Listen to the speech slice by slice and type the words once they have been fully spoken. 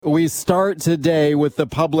We start today with the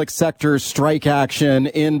public sector strike action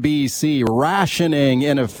in BC, rationing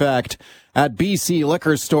in effect at BC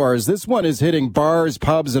liquor stores. This one is hitting bars,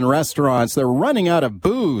 pubs, and restaurants. They're running out of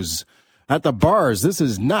booze at the bars. This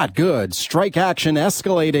is not good. Strike action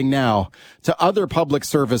escalating now to other public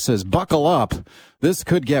services. Buckle up. This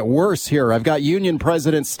could get worse here. I've got Union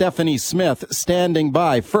President Stephanie Smith standing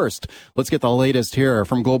by. First, let's get the latest here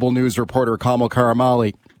from Global News reporter Kamal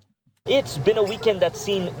Karamali. It's been a weekend that's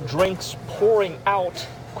seen drinks pouring out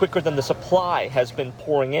quicker than the supply has been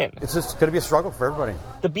pouring in. It's just going to be a struggle for everybody.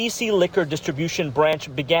 The BC Liquor Distribution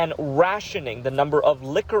Branch began rationing the number of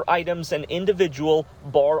liquor items an individual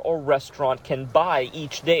bar or restaurant can buy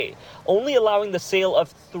each day, only allowing the sale of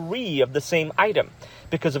 3 of the same item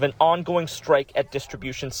because of an ongoing strike at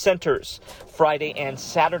distribution centers. Friday and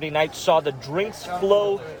Saturday night saw the drinks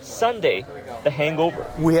flow. Sunday, the hangover.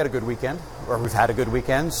 We had a good weekend, or we've had a good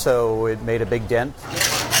weekend, so it made a big dent.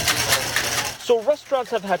 So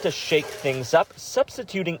restaurants have had to shake things up,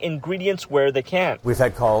 substituting ingredients where they can. We've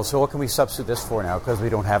had calls, so what can we substitute this for now? Because we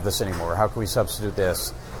don't have this anymore. How can we substitute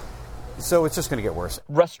this? So it's just going to get worse.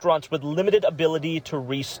 Restaurants with limited ability to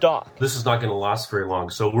restock. This is not going to last very long.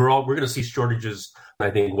 So we're going to see shortages.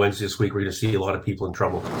 I think Wednesday this week, we're going to see a lot of people in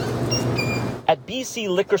trouble. At BC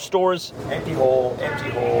liquor stores, empty hole, empty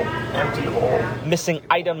hole, empty hole. Missing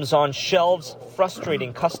items on shelves,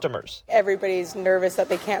 frustrating customers. Everybody's nervous that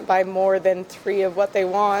they can't buy more than 3 of what they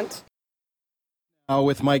want. Now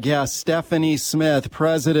with my guest, Stephanie Smith,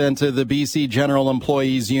 president of the BC General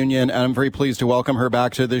Employees Union, and I'm very pleased to welcome her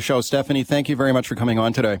back to the show. Stephanie, thank you very much for coming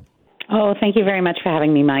on today. Oh, thank you very much for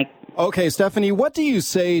having me, Mike. Okay, Stephanie, what do you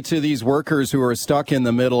say to these workers who are stuck in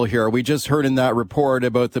the middle here? We just heard in that report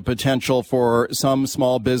about the potential for some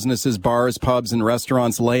small businesses, bars, pubs, and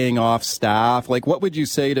restaurants laying off staff. Like, what would you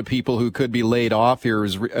say to people who could be laid off here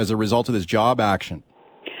as a result of this job action?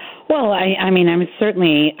 Well, I mean, I'm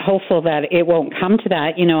certainly hopeful that it won't come to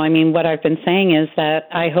that. What I've been saying is that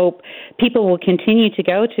I hope people will continue to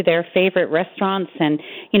go to their favorite restaurants and,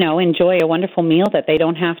 enjoy a wonderful meal that they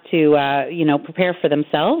don't have to, prepare for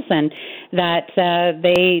themselves, and that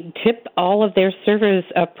they tip all of their servers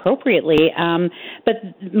appropriately. But,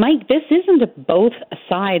 Mike, this isn't a both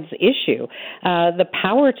sides issue. The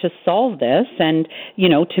power to solve this and,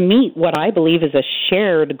 to meet what I believe is a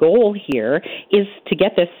shared goal here is to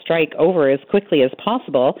get this strike over as quickly as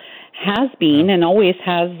possible has been and always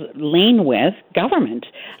has lain with government.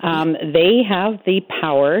 They have the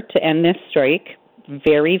power to end this strike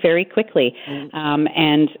very, very quickly.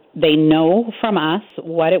 And they know from us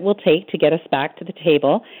what it will take to get us back to the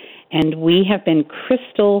table. And we have been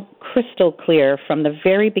crystal clear from the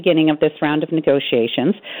very beginning of this round of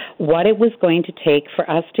negotiations what it was going to take for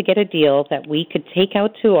us to get a deal that we could take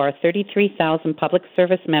out to our 33,000 public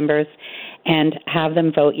service members and have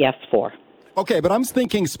them vote yes for. Okay, but I'm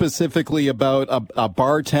thinking specifically about a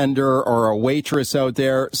bartender or a waitress out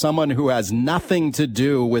there, someone who has nothing to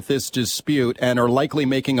do with this dispute and are likely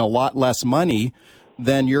making a lot less money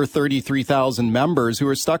than your 33,000 members who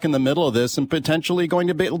are stuck in the middle of this and potentially going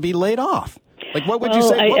to be laid off. Like, what would you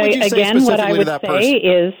say? What would you say again, specifically what I would to that say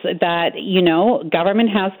person? is that, government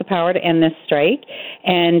has the power to end this strike,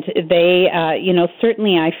 and they,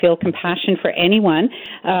 certainly I feel compassion for anyone.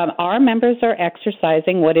 Our members are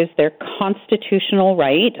exercising what is their constitutional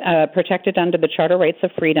right, protected under the Charter Rights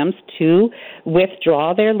of Freedoms, to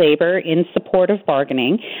withdraw their labor in support of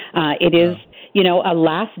bargaining. It is a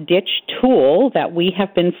last-ditch tool that we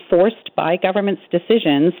have been forced by government's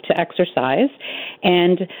decisions to exercise.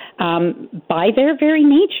 And by their very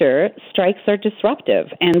nature, strikes are disruptive.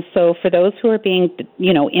 And so for those who are being,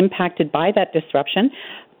 impacted by that disruption,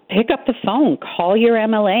 pick up the phone, call your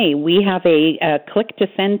MLA. We have a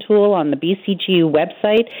click-to-send tool on the BCGEU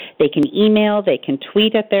website. They can email, they can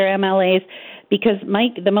tweet at their MLAs. Because,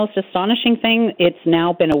 Mike, the most astonishing thing, it's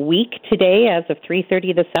now been a week today as of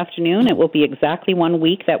 3:30 this afternoon. It will be exactly 1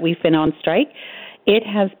 week that we've been on strike. It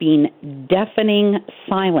has been deafening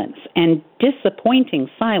silence and disappointing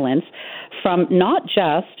silence from not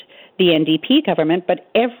just the NDP government, but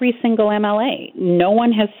every single MLA. No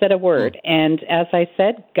one has said a word. And as I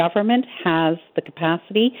said, government has the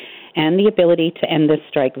capacity and the ability to end this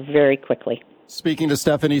strike very quickly. Speaking to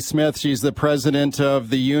Stephanie Smith, she's the president of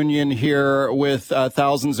the union here with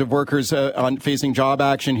thousands of workers facing job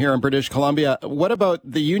action here in British Columbia. What about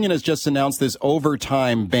the union has just announced this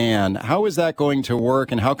overtime ban? How is that going to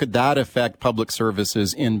work, and how could that affect public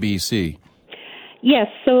services in BC? Yes,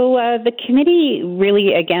 so the committee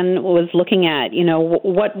really, again, was looking at,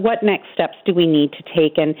 what next steps do we need to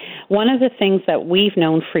take? And one of the things that we've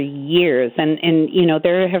known for years, and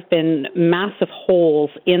there have been massive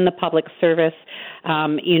holes in the public service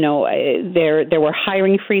There were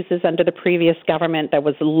hiring freezes under the previous government. There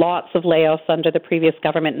was lots of layoffs under the previous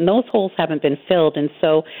government, and those holes haven't been filled. And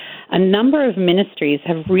so a number of ministries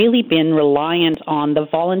have really been reliant on the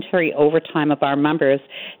voluntary overtime of our members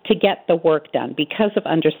to get the work done because of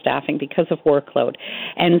understaffing, because of workload.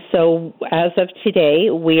 And so as of today,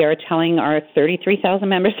 we are telling our 33,000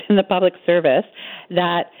 members in the public service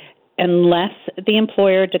that unless the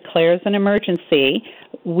employer declares an emergency,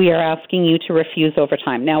 we are asking you to refuse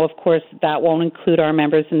overtime. Now, of course, that won't include our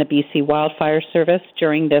members in the BC Wildfire Service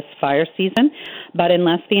during this fire season, but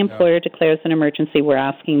unless the employer declares an emergency, we're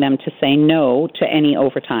asking them to say no to any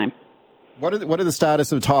overtime. What are the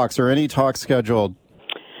status of talks? Are any talks scheduled?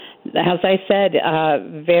 As I said,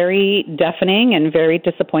 very deafening and very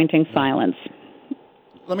disappointing silence.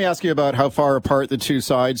 Let me ask you about how far apart the two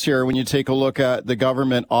sides here. When you take a look at the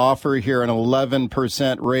government offer here, an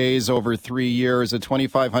 11% raise over 3 years, a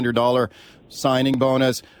 $2,500 signing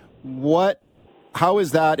bonus. How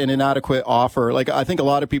is that an inadequate offer? Like, I think a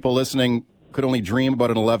lot of people listening could only dream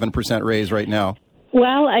about an 11% raise right now.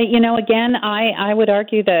 Well, again, I would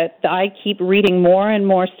argue that I keep reading more and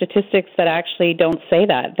more statistics that actually don't say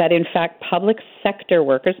that in fact public sector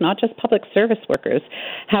workers, not just public service workers,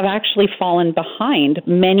 have actually fallen behind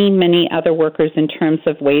many, many other workers in terms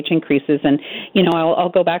of wage increases. And, I'll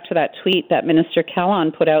go back to that tweet that Minister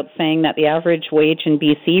Callon put out saying that the average wage in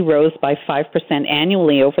BC rose by 5%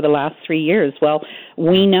 annually over the last 3 years. Well,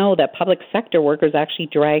 we know that public sector workers actually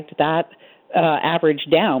dragged that average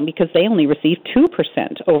down because they only received 2%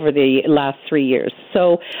 over the last 3 years.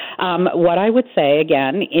 So what I would say,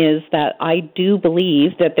 again, is that I do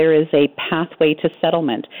believe that there is a pathway to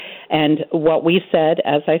settlement. And what we've said,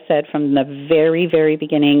 as I said from the very, very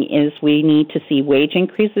beginning, is we need to see wage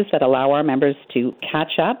increases that allow our members to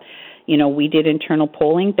catch up. We did internal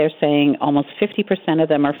polling. They're saying almost 50% of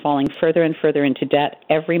them are falling further and further into debt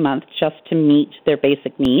every month just to meet their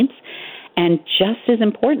basic needs. And just as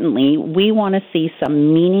importantly, we want to see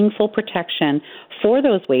some meaningful protection for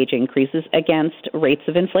those wage increases against rates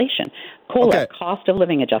of inflation, cost of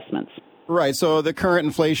living adjustments. Right. So the current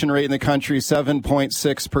inflation rate in the country,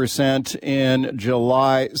 7.6% in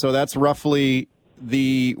July. So that's roughly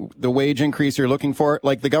the wage increase you're looking for.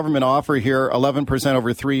 Like the government offer here, 11%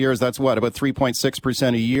 over 3 years. That's what, about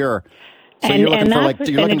 3.6% a year. So you're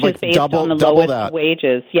looking for double that.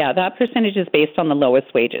 Wages. Yeah, that percentage is based on the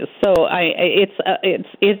lowest wages. So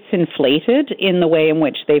it's inflated in the way in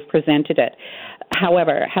which they've presented it.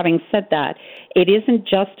 However, having said that, it isn't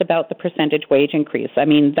just about the percentage wage increase. I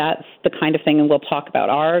mean, that's the kind of thing, and we'll talk about.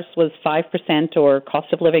 Ours was 5% or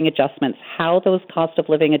cost of living adjustments. How those cost of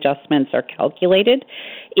living adjustments are calculated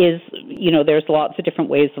is, there's lots of different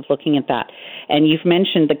ways of looking at that. And you've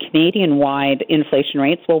mentioned the Canadian-wide inflation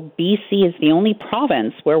rates. Well, BC is the only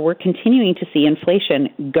province where we're continuing to see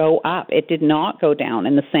inflation go up. It did not go down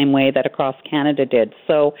in the same way that across Canada did.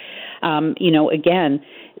 So, again,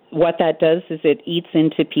 what that does is it eats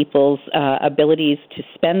into people's abilities to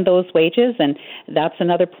spend those wages, and that's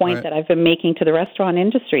another point that I've been making to the restaurant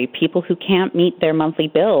industry. People who can't meet their monthly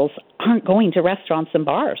bills aren't going to restaurants and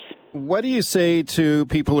bars. What do you say to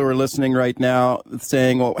people who are listening right now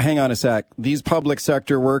saying, well, hang on a sec, these public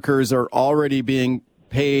sector workers are already being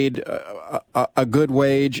paid a good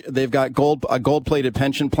wage. They've got a gold-plated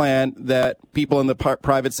pension plan that people in the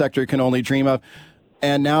private sector can only dream of.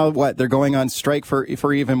 And now what? They're going on strike for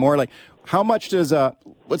even more. Like, how much does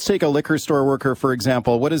let's take a liquor store worker, for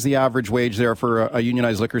example. What is the average wage there for a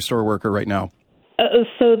unionized liquor store worker right now?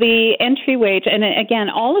 So the entry wage, and again,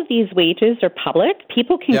 all of these wages are public.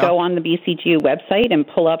 People can go on the BCGEU website and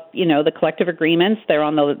pull up, the collective agreements. They're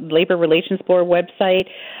on the Labor Relations Board website.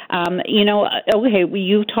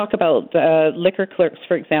 You talk about liquor clerks,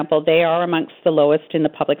 for example. They are amongst the lowest in the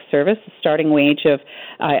public service, a starting wage of,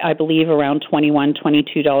 I believe, around $21,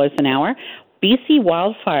 $22 an hour. BC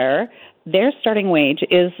Wildfire, their starting wage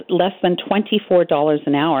is less than $24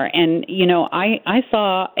 an hour. And, I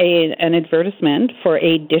saw an advertisement for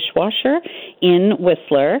a dishwasher in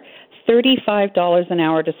Whistler, $35 an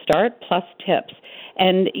hour to start, plus tips.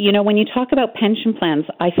 And, when you talk about pension plans,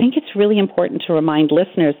 I think it's really important to remind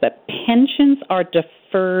listeners that pensions are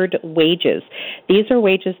deferred wages. These are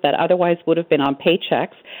wages that otherwise would have been on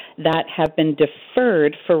paychecks that have been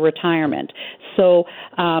deferred for retirement. So,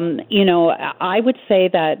 I would say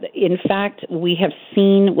that, in fact, we have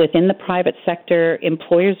seen within the private sector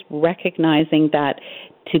employers recognizing that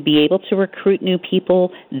to be able to recruit new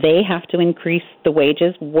people, they have to increase the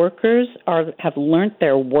wages. Workers have learned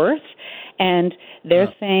their worth, and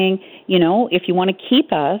they're saying, if you want to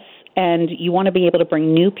keep us and you want to be able to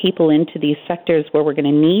bring new people into these sectors where we're going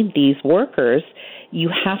to need these workers, you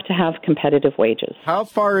have to have competitive wages. How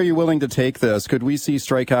far are you willing to take this? Could we see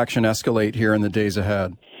strike action escalate here in the days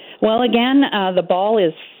ahead? Well, again, the ball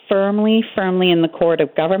is firmly in the court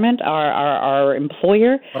of government, our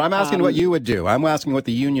employer. But I'm asking what you would do. I'm asking what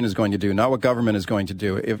the union is going to do, not what government is going to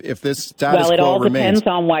do. If this status quo remains... Well, it all depends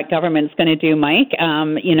on what government's going to do, Mike.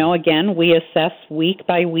 Again, we assess week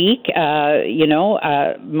by week.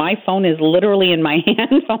 My phone is literally in my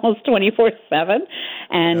hand almost 24/7,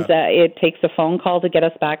 and it takes a phone call to get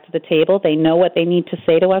us back to the table. They know what they need to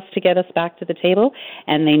say to us to get us back to the table,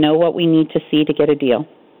 and they know what we need to see to get a deal.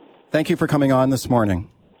 Thank you for coming on this morning.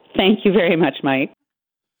 Thank you very much, Mike.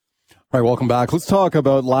 All right, welcome back. Let's talk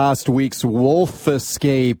about last week's wolf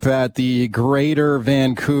escape at the Greater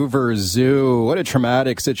Vancouver Zoo. What a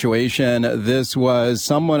traumatic situation this was.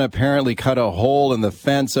 Someone apparently cut a hole in the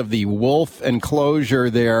fence of the wolf enclosure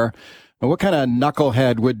there. What kind of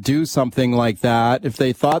knucklehead would do something like that if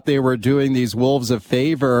they thought they were doing these wolves a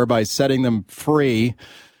favor by setting them free?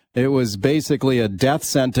 It was basically a death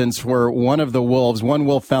sentence for one of the wolves. One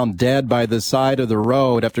wolf found dead by the side of the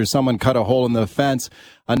road after someone cut a hole in the fence.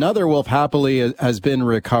 Another wolf happily has been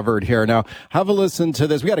recovered here. Now, have a listen to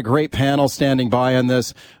this. We got a great panel standing by on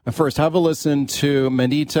this. First, have a listen to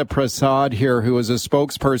Manita Prasad here, who is a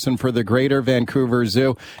spokesperson for the Greater Vancouver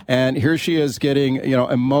Zoo. And here she is getting,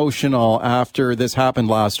 emotional after this happened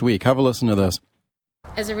last week. Have a listen to this.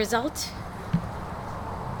 As a result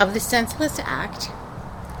of the senseless act,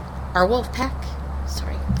 our wolf pack,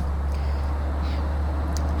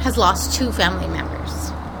 has lost 2 family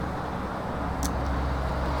members.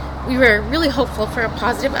 We were really hopeful for a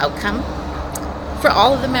positive outcome for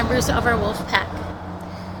all of the members of our wolf pack.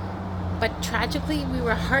 But tragically, we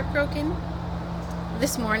were heartbroken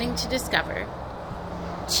this morning to discover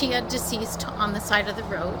Chia deceased on the side of the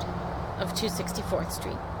road of 264th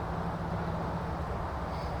Street.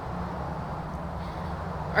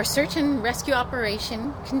 Our search and rescue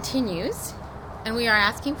operation continues, and we are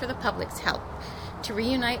asking for the public's help to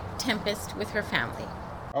reunite Tempest with her family.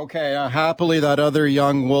 Okay, happily that other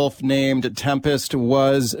young wolf named Tempest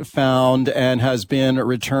was found and has been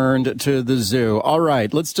returned to the zoo. All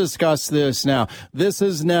right, let's discuss this now. This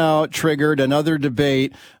has now triggered another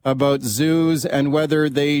debate about zoos and whether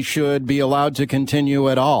they should be allowed to continue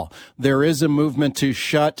at all. There is a movement to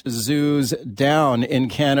shut zoos down in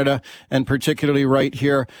Canada, and particularly right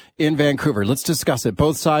here in Vancouver. Let's discuss it.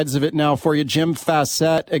 Both sides of it now for you. Jim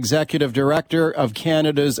Fassett, Executive Director of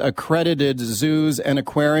Canada's Accredited Zoos and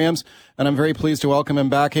Aquariums, and I'm very pleased to welcome him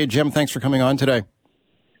back. Hey, Jim, thanks for coming on today.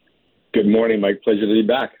 Good morning, Mike. Pleasure to be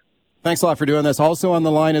back. Thanks a lot for doing this. Also on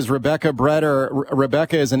the line is Rebecca Bretter.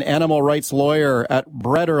 Rebecca is an animal rights lawyer at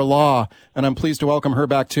Bretter Law, and I'm pleased to welcome her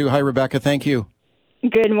back too. Hi, Rebecca. Thank you.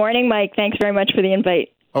 Good morning, Mike. Thanks very much for the invite.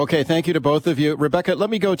 Okay, thank you to both of you. Rebecca, let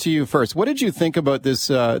me go to you first. What did you think about this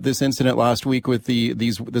incident last week with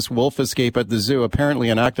this wolf escape at the zoo? Apparently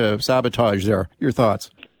an act of sabotage there. Your thoughts?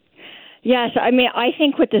 Yes, I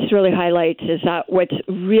think what this really highlights is that what's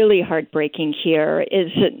really heartbreaking here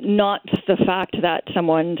is not the fact that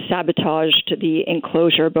someone sabotaged the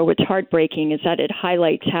enclosure, but what's heartbreaking is that it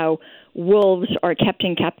highlights how wolves are kept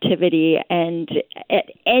in captivity, and at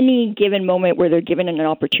any given moment where they're given an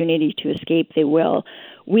opportunity to escape, they will.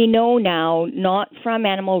 We know now, not from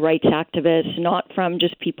animal rights activists, not from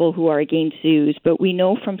just people who are against zoos, but we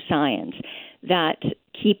know from science that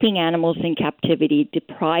keeping animals in captivity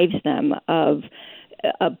deprives them of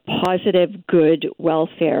a positive, good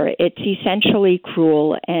welfare. It's essentially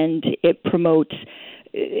cruel, and it promotes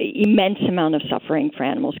immense amount of suffering for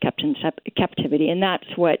animals kept in captivity. And that's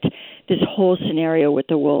what this whole scenario with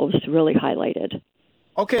the wolves really highlighted.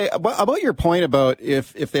 Okay, about your point about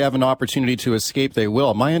if they have an opportunity to escape, they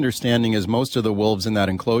will. My understanding is most of the wolves in that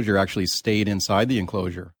enclosure actually stayed inside the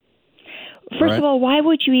enclosure. First of all, why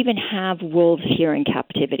would you even have wolves here in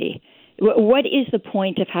captivity? What is the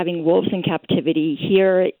point of having wolves in captivity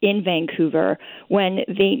here in Vancouver when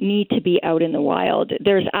they need to be out in the wild?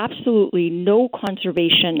 There's absolutely no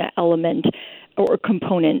conservation element or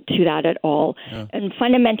component to that at all. Yeah. And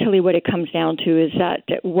fundamentally what it comes down to is that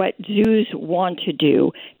what zoos want to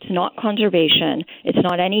do, it's not conservation, it's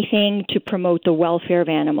not anything to promote the welfare of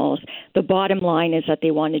animals. The bottom line is that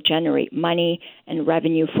they want to generate money and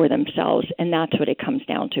revenue for themselves, and that's what it comes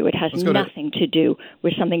down to. It has nothing to do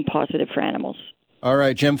with something positive for animals. All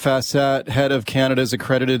right, Jim Fassett, head of Canada's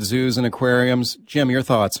Accredited Zoos and Aquariums. Jim, your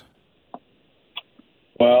thoughts?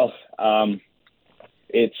 Well,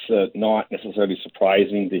 it's not necessarily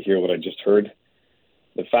surprising to hear what I just heard.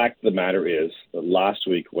 The fact of the matter is that last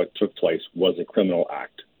week what took place was a criminal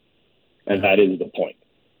act, and that is the point.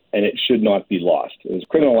 and it should not be lost. It was a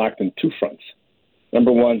criminal act on two fronts.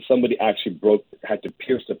 Number one, somebody actually had to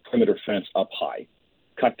pierce the perimeter fence up high,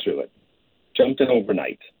 cut through it, jumped in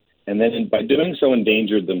overnight, and then by doing so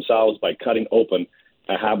endangered themselves by cutting open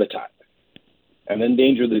a habitat and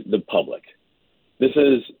endangered the public. This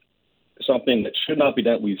is something that should not be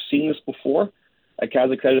done. We've seen this before at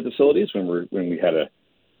CASA accredited facilities when we had a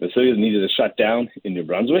facility that needed to shut down in New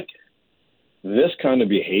Brunswick. This kind of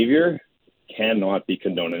behavior cannot be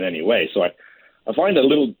condoned in any way. So I find it a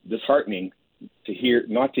little disheartening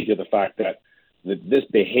not to hear the fact that this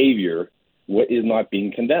behavior is not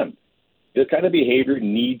being condemned. This kind of behavior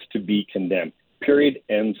needs to be condemned, period,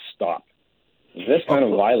 and stop. This kind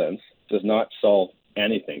of violence does not solve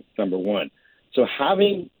anything, number one. So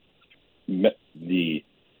having the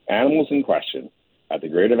animals in question at the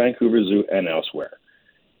Greater Vancouver Zoo and elsewhere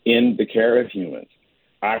in the care of humans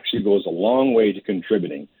actually goes a long way to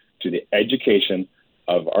contributing to the education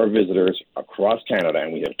of our visitors across Canada,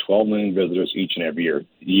 and we have 12 million visitors each and every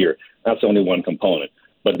year. That's only one component.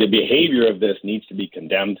 But the behavior of this needs to be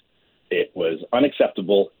condemned. It was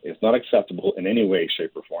unacceptable. It's not acceptable in any way,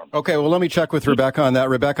 shape, or form. Okay, well, let me check with Rebecca on that.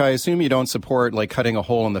 Rebecca, I assume you don't support cutting a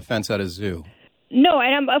hole in the fence at a zoo. No,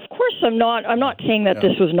 and of course I'm not saying that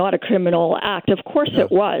this was not a criminal act. Of course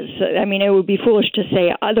it was. I mean, it would be foolish to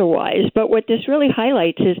say otherwise. But what this really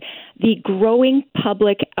highlights is the growing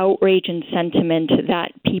public outrage and sentiment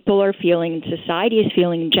that people are feeling, and society is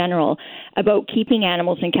feeling in general, about keeping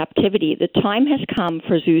animals in captivity. The time has come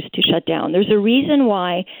for zoos to shut down. There's a reason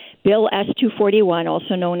why Bill S-241,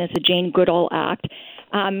 also known as the Jane Goodall Act,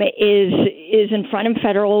 is in front of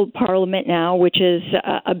federal parliament now, which is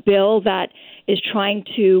a bill that is trying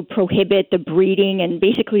to prohibit the breeding and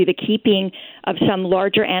basically the keeping of some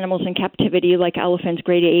larger animals in captivity like elephants,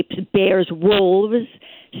 great apes, bears, wolves,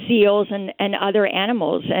 seals, and other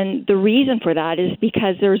animals. And the reason for that is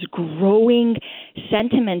because there's growing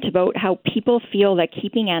sentiment about how people feel that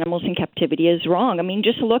keeping animals in captivity is wrong. I mean,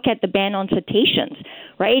 just look at the ban on cetaceans,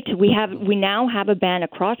 right? We now have a ban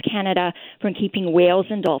across Canada from keeping whales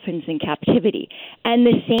and dolphins in captivity. And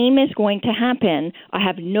the same is going to happen, I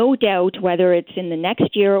have no doubt, whether it's in the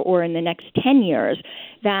next year or in the next 10 years,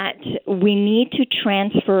 that we need to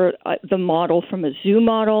transfer the model from a zoo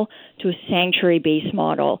model to a sanctuary-based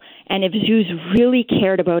model. And if zoos really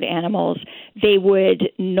cared about animals, they would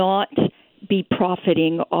not be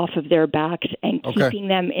profiting off of their backs and keeping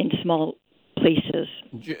them in small places.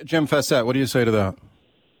 Jim Fessette, what do you say to that?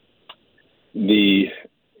 The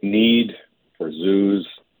need for zoos,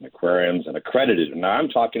 aquariums, and accredited, now I'm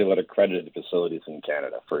talking about accredited facilities in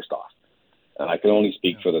Canada, first off. And I can only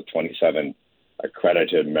speak for the 27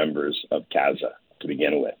 accredited members of CASA to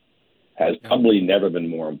begin with, has probably never been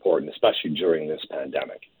more important, especially during this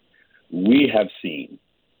pandemic. We have seen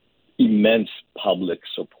immense public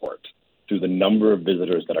support through the number of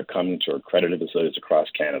visitors that are coming to accredited facilities across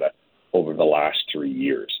Canada over the last 3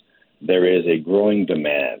 years. There is a growing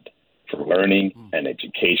demand for learning and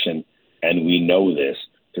education, and we know this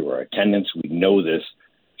through our attendance. We know this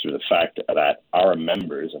through the fact that our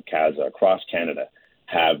members of CASA across Canada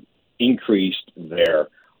have increased their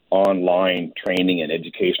online training and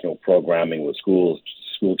educational programming with school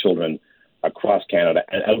children across Canada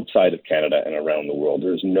and outside of Canada and around the world.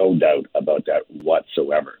 There's no doubt about that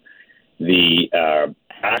whatsoever. The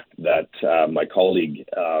act that my colleague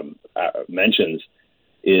mentions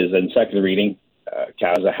is in second reading.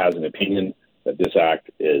 CASA has an opinion that this act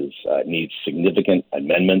needs significant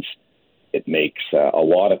amendments. It makes a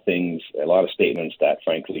lot of statements that,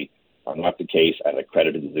 frankly, are not the case at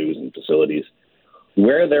accredited zoos and facilities.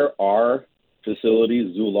 Where there are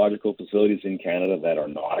facilities, zoological facilities in Canada that are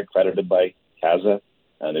not accredited by CASA,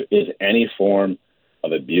 and there is any form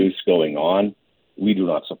of abuse going on, we do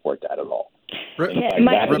not support that at all.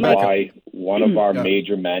 That is why one of our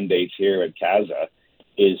major mandates here at CASA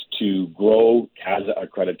is to grow CASA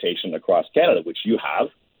accreditation across Canada, which you have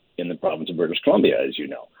in the province of British Columbia, as you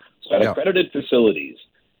know. So at accredited facilities,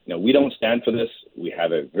 we don't stand for this. We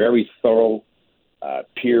have a very thorough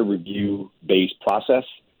peer review-based process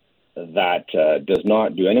that does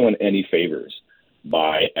not do anyone any favors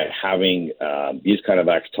by having these kind of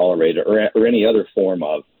acts tolerated or any other form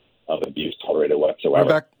of abuse tolerated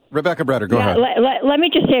whatsoever. Rebecca Breder, go ahead. Let me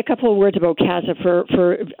just say a couple of words about CASA for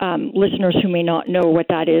listeners who may not know what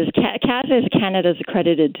that is. CASA is Canada's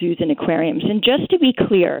accredited zoos and aquariums. And just to be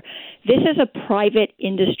clear, this is a private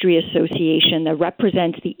industry association that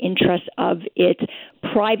represents the interests of its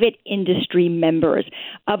private industry members.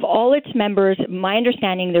 Of all its members, my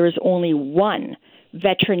understanding there is only one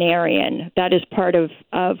veterinarian that is part of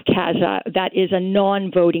CASA that is a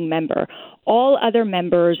non-voting member. All other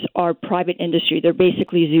members are private industry. They're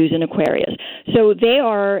basically zoos and aquariums. So they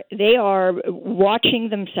are watching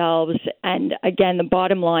themselves. And again, the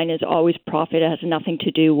bottom line is always profit. It has nothing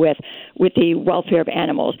to do with the welfare of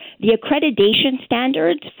animals. The accreditation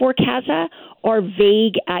standards for CAZA are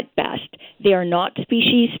vague at best. They are not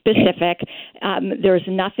species specific. There's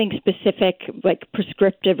nothing specific like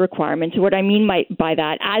prescriptive requirements. What I mean by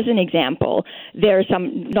that, as an example, there's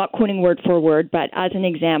some, not quoting word for word, but as an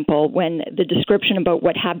example, when the description about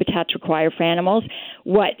what habitats require for animals,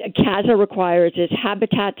 what CAZA requires is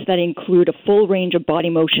habitats that include a full range of body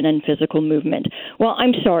motion and physical movement. Well,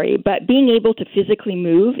 I'm sorry, but being able to physically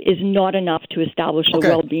move is not enough to establish the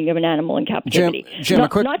well-being of an animal in captivity. Jim,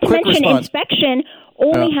 not to mention response. Inspection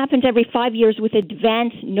only happens every 5 years with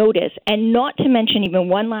advance notice. And not to mention, even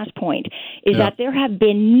one last point, is that there have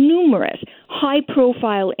been numerous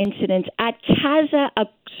high-profile incidents at CAZA,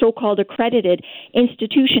 so-called accredited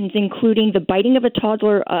institutions, including the biting of a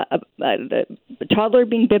toddler, the toddler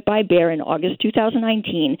being bit by a bear in August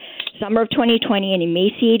 2019, summer of 2020, an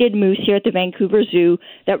emaciated moose here at the Vancouver Zoo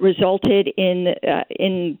that resulted in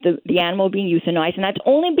the animal being euthanized. And that's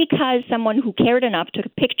only because someone who cared enough took a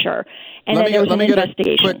picture, and then there was an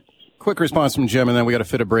investigation. Quick response from Jim, and then we got to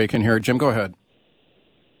fit a break in here. Jim, go ahead.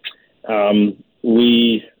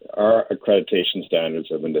 Our accreditation standards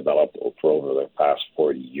have been developed for over the past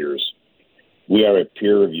 40 years. We are a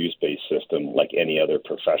peer review-based system like any other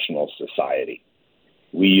professional society.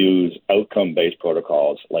 We use outcome-based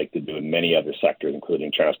protocols like they do in many other sectors,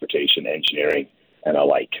 including transportation, engineering, and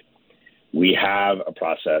alike. We have a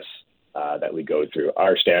process that we go through.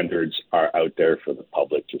 Our standards are out there for the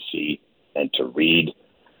public to see and to read,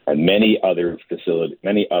 and many other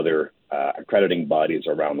accrediting bodies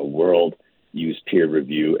around the world use peer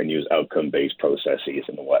review and use outcome-based processes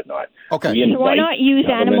and whatnot. Okay. So why not use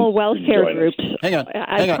animal welfare groups? Hang on,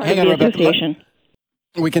 association?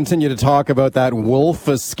 We continue to talk about that wolf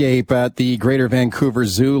escape at the Greater Vancouver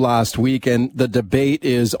Zoo last week, and the debate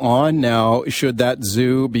is on now. Should that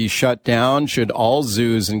zoo be shut down? Should all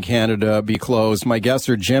zoos in Canada be closed? My guests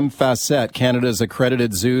are Jim Fassett, Canada's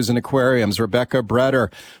accredited zoos and aquariums, Rebecca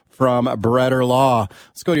Bretter from Bretter Law.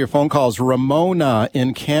 Let's go to your phone calls. Ramona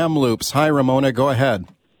in Kamloops. Hi, Ramona. Go ahead.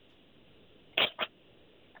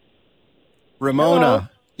 Ramona. Hello.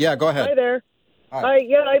 Yeah, go ahead. Hi there. Hi.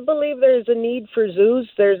 I believe there's a need for zoos.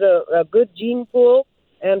 There's a good gene pool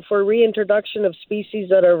and for reintroduction of species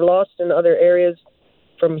that are lost in other areas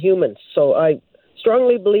from humans. So I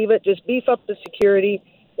strongly believe it. Just beef up the security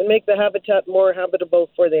and make the habitat more habitable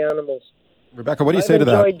for the animals. Rebecca, what do you say to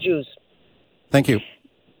that? I've enjoyed zoos. Thank you.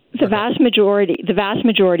 The vast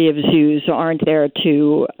majority of zoos aren't there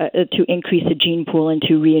to increase the gene pool and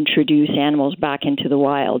to reintroduce animals back into the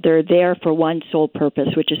wild. They're there for one sole purpose,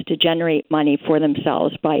 which is to generate money for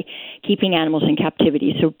themselves by keeping animals in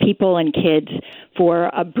captivity. So people and kids,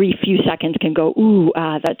 for a brief few seconds, can go, "Ooh,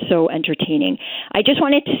 that's so entertaining." I just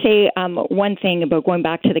wanted to say one thing about going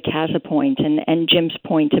back to the CAZA point and Jim's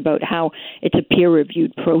point about how it's a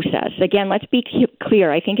peer-reviewed process. Again, let's be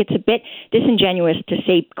clear. I think it's a bit disingenuous to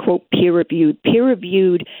say, quote, peer-reviewed.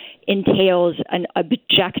 Peer-reviewed entails an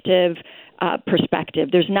objective perspective.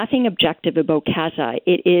 There's nothing objective about CAZA.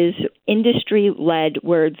 It is industry-led,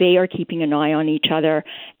 where they are keeping an eye on each other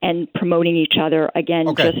and promoting each other, again,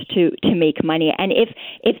 just to make money. And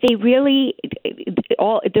if they really,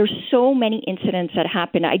 there's so many incidents that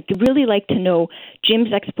happen. I'd really like to know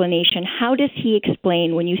Jim's explanation. How does he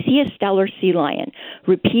explain when you see a Steller sea lion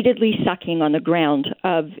repeatedly sucking on the ground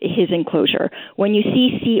of his enclosure, when you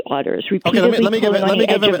see sea otters repeatedly pulling on the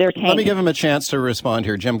edge of their tank? Let me give him a chance to respond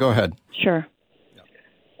here. Jim, go ahead. Sure.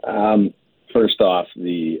 First off,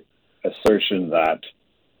 the assertion that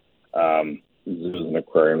zoos and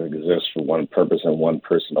aquariums exist for one purpose and one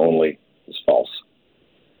person only is false.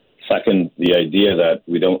 Second, the idea that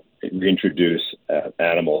we don't reintroduce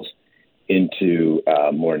animals into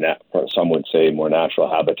some would say more natural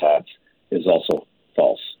habitats is also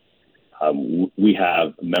false. We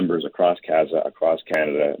have members across CAZA, across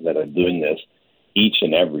Canada, that are doing this each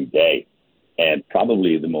and every day. And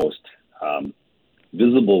probably the most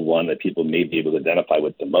visible one that people may be able to identify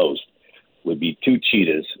with the most would be two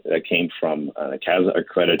cheetahs that came from a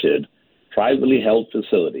CAZA-accredited, privately held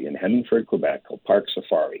facility in Hemingford, Quebec, called Park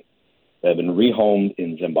Safari, that have been rehomed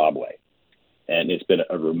in Zimbabwe. And it's been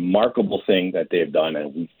a remarkable thing that they've done.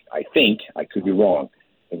 And I think, I could be wrong,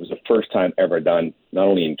 it was the first time ever done, not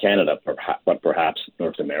only in Canada, but perhaps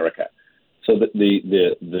North America. So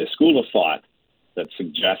the school of thought that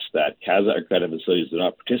suggests that CAZA-accredited facilities do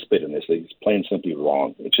not participate in this is plain and simply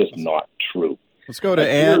wrong. It's just not true. Let's go to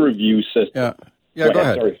Ann. Peer review system. Yeah, go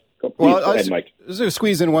ahead. Sorry. Go ahead, Mike. Let's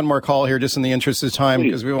squeeze in one more call here just in the interest of time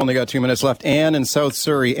because we've only got 2 minutes left. Anne in South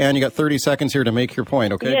Surrey. Anne, you got 30 seconds here to make your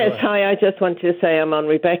point, okay? Yes, hi. I just wanted to say I'm on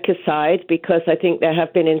Rebecca's side because I think there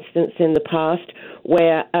have been instances in the past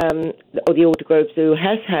where the Aldergrove Zoo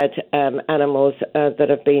has had animals that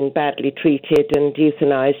have been badly treated and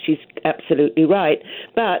euthanized. She's absolutely right.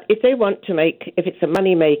 But if they want to if it's a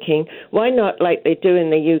money-making, why not, like they do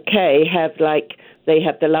in the UK, they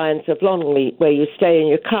have the Lions of Longley, where you stay in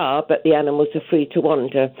your car, but the animals are free to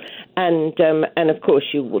wander. And of course,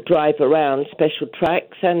 you will drive around special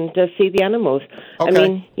tracks and see the animals. Okay. I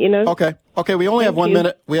mean, Okay, we only have 1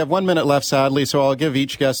 minute. We have 1 minute left, sadly, so I'll give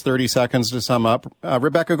each guest 30 seconds to sum up.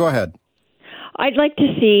 Rebecca, go ahead. I'd like to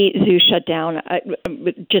see zoos shut down,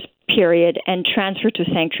 just period, and transfer to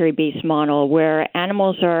sanctuary-based model where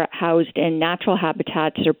animals are housed in natural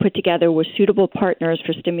habitats that are put together with suitable partners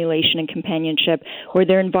for stimulation and companionship, where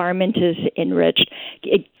their environment is enriched.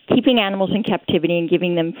 Keeping animals in captivity and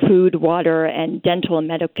giving them food, water, and dental and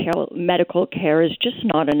medical care is just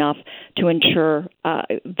not enough to ensure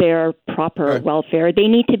their proper welfare. They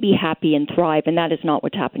need to be happy and thrive, and that is not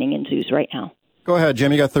what's happening in zoos right now. Go ahead,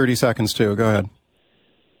 Jim. You got 30 seconds, too. Go ahead.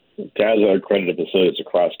 CASA-accredited facilities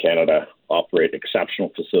across Canada operate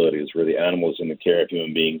exceptional facilities where the animals in the care of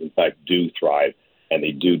human beings, in fact, do thrive, and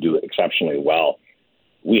they do exceptionally well.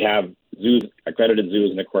 We have accredited zoos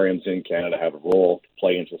and aquariums in Canada have a role to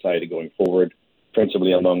play in society going forward.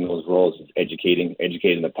 Principally among those roles is educating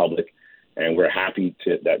the public, and we're happy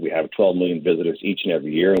that we have 12 million visitors each and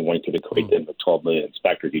every year, and one could equate them to 12 million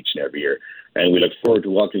inspectors each and every year. And we look forward to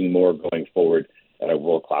welcoming more going forward at our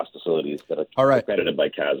world-class facilities that are accredited by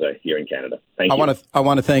CASA here in Canada. Thank you. I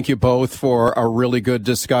want to thank you both for a really good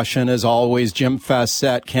discussion. As always, Jim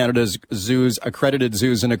Fassett, Canada's zoos, accredited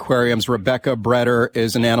zoos and aquariums. Rebecca Bretter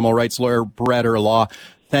is an animal rights lawyer, Bretter Law.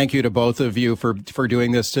 Thank you to both of you for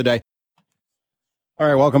doing this today. All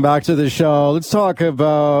right, welcome back to the show. Let's talk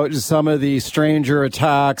about some of the stranger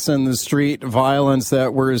attacks and the street violence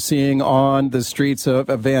that we're seeing on the streets of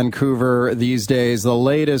Vancouver these days. The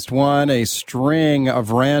latest one, a string of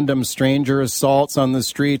random stranger assaults on the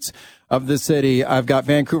streets of the city. I've got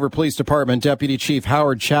Vancouver Police Department Deputy Chief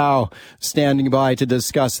Howard Chow standing by to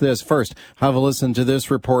discuss this. First, have a listen to this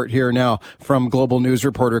report here now from Global News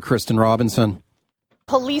reporter Kristen Robinson.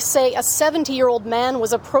 Police say a 70-year-old man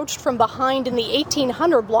was approached from behind in the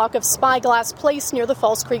 1800 block of Spyglass Place near the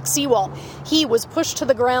False Creek seawall. He was pushed to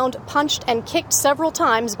the ground, punched and kicked several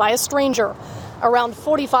times by a stranger. Around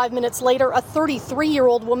 45 minutes later, a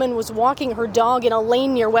 33-year-old woman was walking her dog in a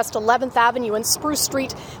lane near West 11th Avenue and Spruce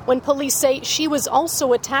Street when police say she was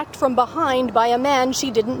also attacked from behind by a man she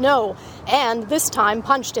didn't know, and this time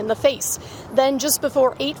punched in the face. Then just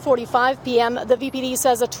before 8:45 p.m., the VPD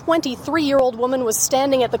says a 23-year-old woman was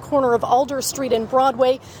standing at the corner of Alder Street and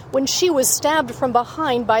Broadway when she was stabbed from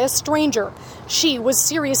behind by a stranger. She was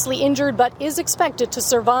seriously injured but is expected to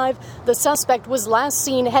survive. The suspect was last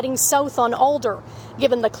seen heading south on Alder.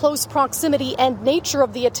 Given the close proximity and nature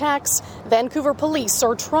of the attacks, Vancouver police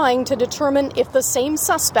are trying to determine if the same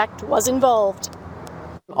suspect was involved.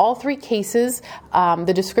 All three cases,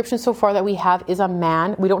 the description so far that we have is a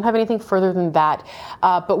man. We don't have anything further than that.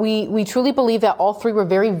 But we truly believe that all three were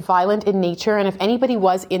very violent in nature. And if anybody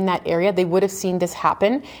was in that area, they would have seen this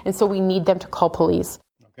happen. And so we need them to call police.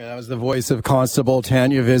 Okay, that was the voice of Constable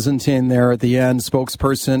Tanya Visentin there at the end,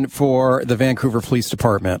 spokesperson for the Vancouver Police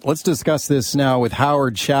Department. Let's discuss this now with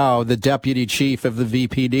Howard Chow, the Deputy Chief of the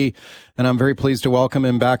VPD. And I'm very pleased to welcome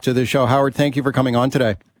him back to the show. Howard, thank you for coming on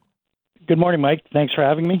today. Good morning, Mike. Thanks for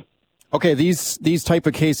having me. Okay, these type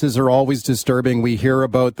of cases are always disturbing. We hear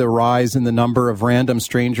about the rise in the number of random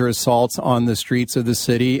stranger assaults on the streets of the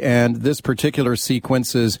city, and this particular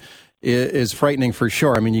sequence is frightening for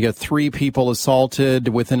sure. I mean, you get 3 people assaulted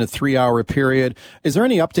within a 3-hour period. Is there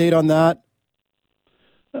any update on that?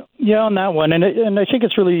 Yeah, on that one. And I think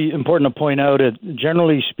it's really important to point out that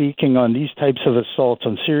generally speaking on these types of assaults,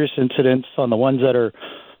 on serious incidents, on the ones that are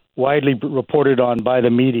widely reported on by the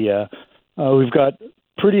media, we've got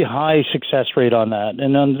pretty high success rate on that.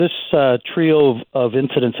 And on this trio of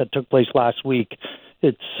incidents that took place last week,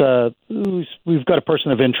 we've got a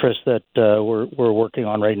person of interest that we're working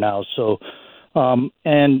on right now. So,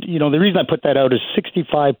 and you know, the reason I put that out is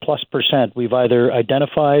 65+% we've either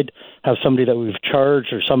identified, have somebody that we've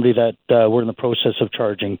charged, or somebody that we're in the process of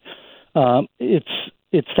charging.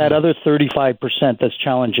 It's that other 35% that's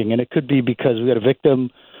challenging, and it could be because we got a victim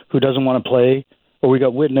who doesn't want to play, or we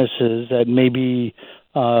got witnesses that maybe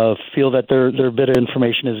feel that their bit of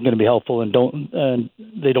information is going to be helpful and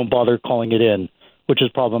they don't bother calling it in, which is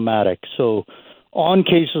problematic. So on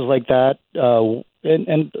cases like that,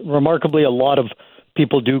 and remarkably, a lot of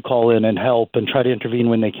people do call in and help and try to intervene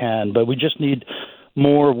when they can. But we just need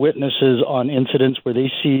more witnesses on incidents where they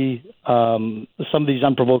see some of these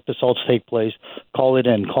unprovoked assaults take place. Call it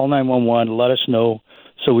in. Call 911. Let us know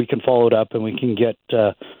so we can follow it up and we can get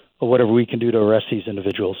whatever we can do to arrest these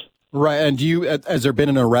individuals. Right. And has there been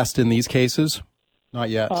an arrest in these cases? Not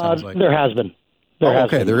yet, sounds like. There has been.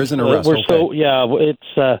 There is an arrest.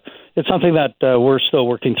 It's something that we're still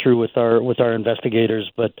working through with our investigators,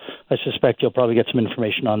 but I suspect you'll probably get some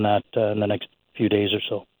information on that in the next few days or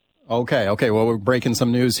so. Okay. Well, we're breaking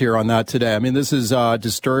some news here on that today. I mean, this is a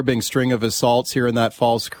disturbing string of assaults here in that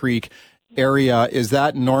False Creek area. Is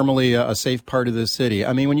that normally a safe part of the city?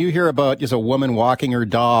 I mean, when you hear about just a woman walking her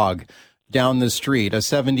dog down the street, a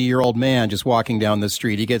 70-year-old man just walking down the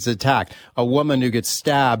street, he gets attacked, a woman who gets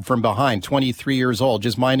stabbed from behind, 23 years old,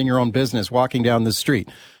 just minding her own business, walking down the street.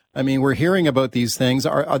 I mean, we're hearing about these things.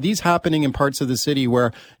 Are these happening in parts of the city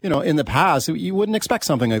where, in the past, you wouldn't expect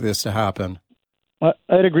something like this to happen?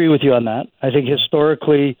 I'd agree with you on that. I think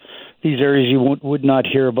historically, these areas you would not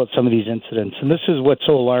hear about some of these incidents. And this is what's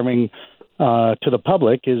so alarming to the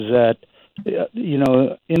public is that,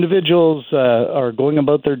 individuals are going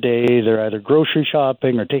about their day. They're either grocery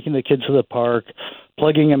shopping or taking the kids to the park,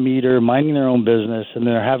 plugging a meter, minding their own business, and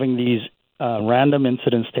they're having these random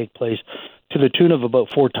incidents take place to the tune of about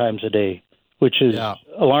 4 times a day, which is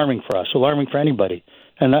alarming for us, alarming for anybody.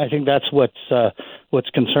 And I think that's what's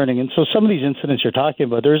concerning. And so some of these incidents you're talking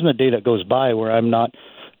about, there isn't a day that goes by where I'm not,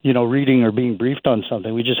 reading or being briefed on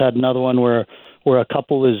something. We just had another one where a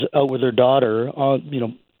couple is out with their daughter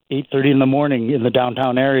on, 8:30 in the morning in the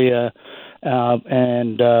downtown area,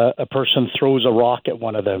 and a person throws a rock at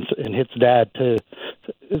one of them and hits dad to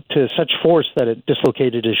such force that it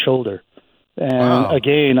dislocated his shoulder. And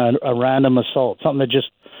again, a random assault, something that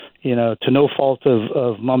just, to no fault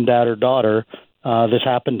of mom, dad, or daughter, this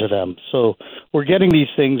happened to them. So we're getting these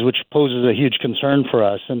things, which poses a huge concern for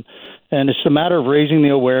us. And it's a matter of raising the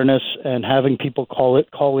awareness and having people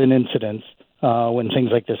call in incidents when things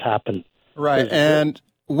like this happen. Right. And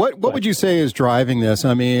what would you say is driving this?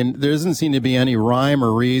 I mean, there doesn't seem to be any rhyme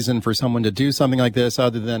or reason for someone to do something like this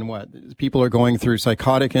other than what? People are going through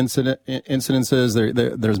psychotic incidences.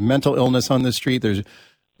 There's mental illness on the street. There's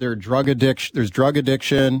drug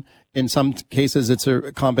addiction. In some cases, it's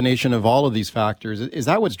a combination of all of these factors. Is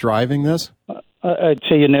that what's driving this? I'd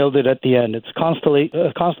say you nailed it at the end. It's a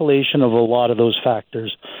constellation of a lot of those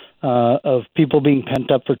factors, of people being pent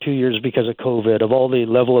up for 2 years because of COVID, of all the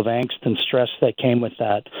level of angst and stress that came with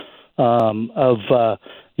that, our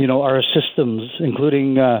systems,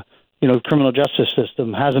 including, criminal justice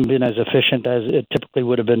system, hasn't been as efficient as it typically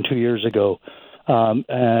would have been 2 years ago.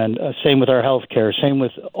 And same with our healthcare, same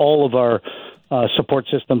with all of our support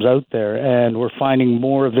systems out there, and we're finding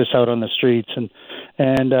more of this out on the streets. And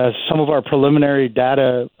some of our preliminary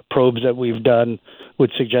data probes that we've done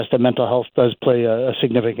would suggest that mental health does play a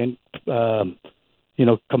significant,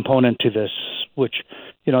 component to this, which,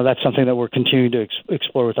 that's something that we're continuing to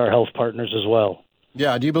explore with our health partners as well.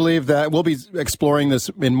 Yeah. Do you believe that we'll be exploring this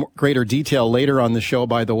in greater detail later on the show,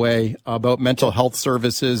 by the way, about mental health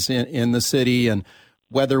services in the city and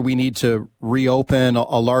whether we need to reopen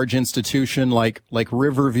a large institution like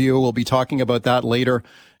Riverview? We'll be talking about that later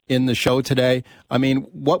in the show today. I mean,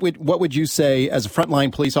 what would you say as a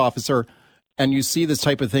frontline police officer, and you see this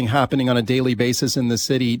type of thing happening on a daily basis in the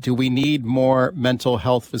city? Do we need more mental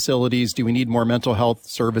health facilities? Do we need more mental health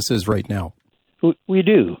services right now? We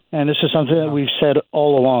do, and this is something that we've said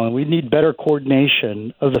all along. We need better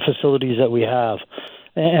coordination of the facilities that we have.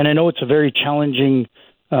 And I know it's a very challenging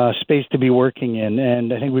space to be working in,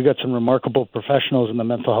 and I think we've got some remarkable professionals in the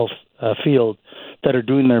mental health field that are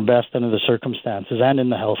doing their best under the circumstances and in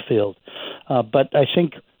the health field. But I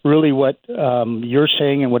think really what you're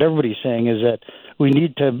saying and what everybody's saying is that we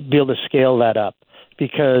need to be able to scale that up,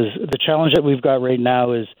 because the challenge that we've got right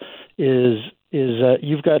now is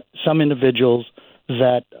you've got some individuals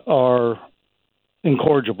that are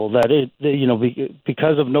incorrigible, that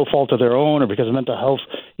because of no fault of their own or because of mental health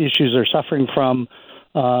issues they're suffering from,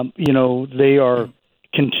 they are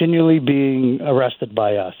continually being arrested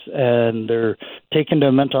by us, and they're taken to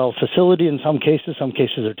a mental health facility in some cases. Some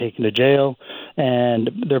cases they're taken to jail, and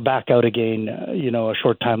they're back out again, a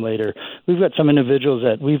short time later. We've got some individuals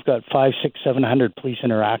that we've got 500, 600, 700 police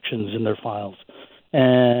interactions in their files,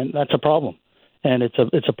 and that's a problem. And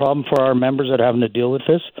it's a problem for our members that are having to deal with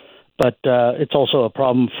this, but it's also a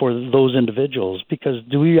problem for those individuals, because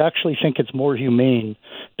do we actually think it's more humane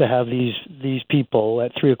to have these people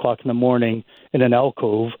at 3:00 in the morning in an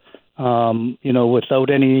alcove, without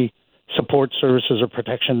any support services or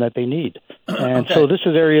protection that they need? And so this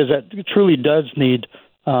is areas that truly does need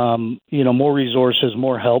more resources,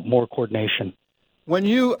 more help, more coordination. When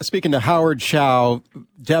you, speaking to Howard Chow,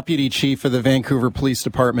 Deputy Chief of the Vancouver Police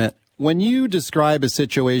Department, when you describe a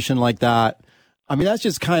situation like that, I mean, that's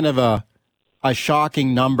just kind of a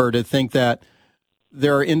shocking number to think that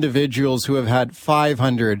there are individuals who have had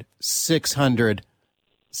 500, 600,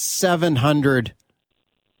 700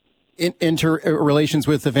 interrelations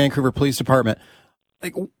with the Vancouver Police Department.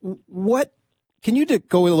 Like, what, can you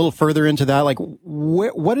go a little further into that? Like,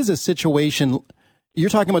 what is a situation? You're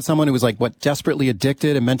talking about someone who was like, what, desperately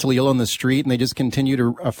addicted and mentally ill on the street, and they just continue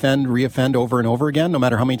to reoffend over and over again, no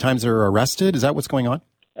matter how many times they're arrested? Is that what's going on?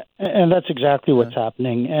 And that's exactly what's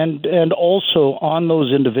happening. And also on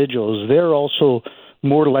those individuals, they're also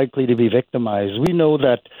more likely to be victimized. We know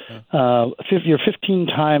that you're 15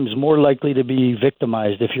 times more likely to be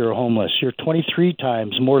victimized if you're homeless. You're 23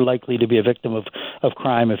 times more likely to be a victim of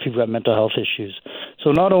crime if you've got mental health issues.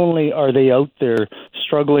 So not only are they out there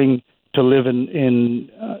struggling to live in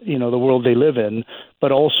the world they live in,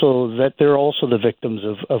 but also that they're also the victims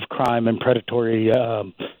of crime and predatory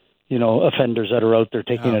offenders that are out there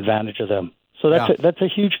taking advantage of them. So that's a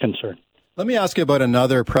huge concern. Let me ask you about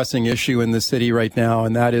another pressing issue in the city right now,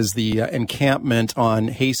 and that is the encampment on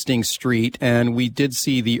Hastings Street. And we did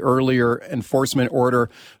see the earlier enforcement order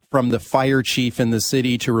from the fire chief in the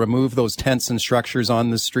city to remove those tents and structures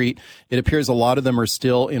on the street. It appears a lot of them are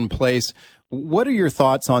still in place. What are your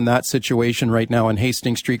thoughts on that situation right now on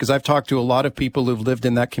Hastings Street? Because I've talked to a lot of people who've lived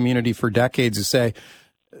in that community for decades who say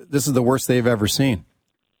this is the worst they've ever seen.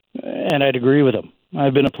 And I'd agree with them.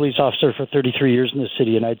 I've been a police officer for 33 years in the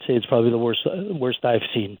city, and I'd say it's probably the worst I've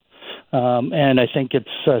seen. And I think it's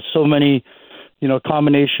a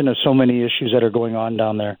combination of so many issues that are going on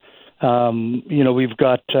down there. We've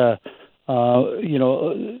got,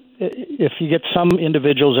 if you get some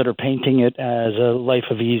individuals that are painting it as a life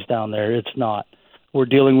of ease down there, it's not. We're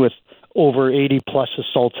dealing with over 80 plus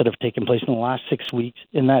assaults that have taken place in the last 6 weeks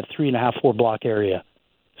in that 3.5-4 block area.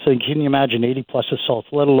 So can you imagine 80 plus assaults,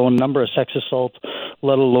 let alone number of sex assaults,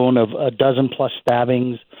 let alone of a dozen plus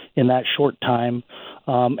stabbings in that short time,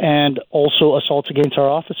 and also assaults against our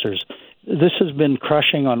officers. This has been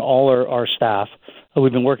crushing on all our staff.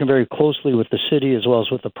 We've been working very closely with the city as well as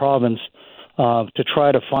with the province to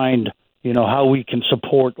try to find, how we can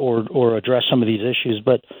support or address some of these issues.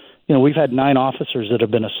 But we've had 9 officers that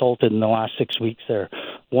have been assaulted in the last 6 weeks there.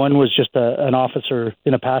 One was just an officer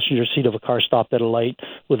in a passenger seat of a car stopped at a light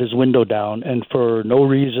with his window down, and for no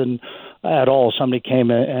reason at all, somebody came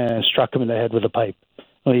and struck him in the head with a pipe.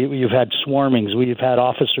 You've had swarmings. We've had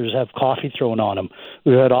officers have coffee thrown on them.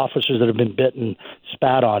 We've had officers that have been bitten,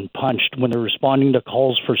 spat on, punched when they're responding to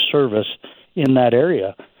calls for service in that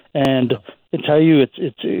area. And I tell you, it's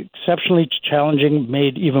exceptionally challenging,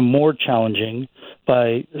 made even more challenging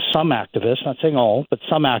by some activists, not saying all, but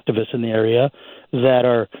some activists in the area that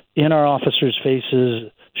are in our officers'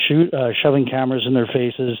 faces, shoving cameras in their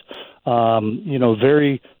faces,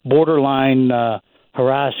 very borderline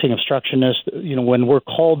harassing, obstructionist, when we're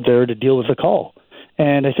called there to deal with the call.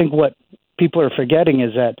 And I think what people are forgetting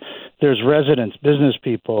is that there's residents, business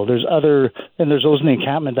people, there's those in the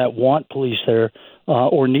encampment that want police there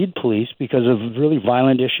or need police because of really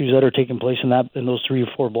violent issues that are taking place in those 3 or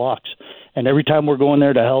 4 blocks. And every time we're going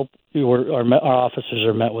there to help, our officers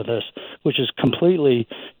are met with this, which is completely,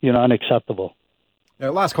 unacceptable.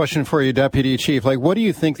 Last question for you, Deputy Chief. What do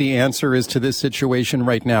you think the answer is to this situation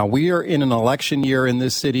right now? We are in an election year in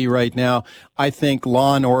this city right now. I think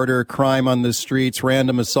law and order, crime on the streets,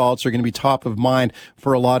 random assaults are going to be top of mind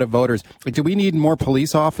for a lot of voters. Do we need more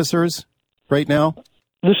police officers right now?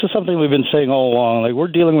 This is something we've been saying all along. We're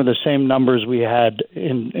dealing with the same numbers we had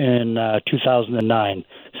in 2009.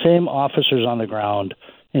 Same officers on the ground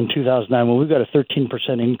in 2009. Well, we've got a 13%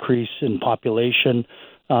 increase in population,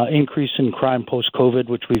 increase in crime post-COVID,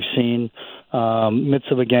 which we've seen,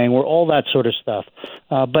 midst of a gang war, all that sort of stuff.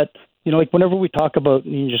 But, whenever we talk about,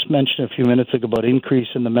 you just mentioned a few minutes ago about increase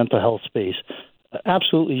in the mental health space,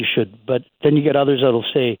 absolutely you should. But then you get others that will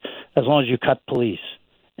say, as long as you cut police.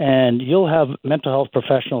 And you'll have mental health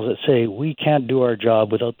professionals that say, we can't do our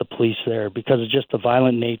job without the police there because of just the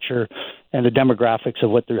violent nature and the demographics of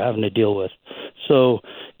what they're having to deal with. So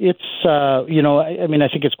it's, I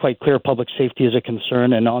think it's quite clear public safety is a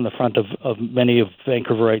concern and on the front of many of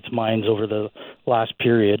Vancouverites' minds over the last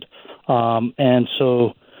period. And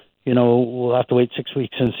so, we'll have to wait 6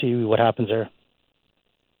 weeks and see what happens there.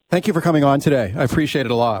 Thank you for coming on today. I appreciate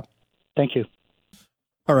it a lot. Thank you.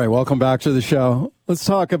 All right, welcome back to the show. Let's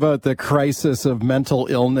talk about the crisis of mental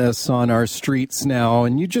illness on our streets now.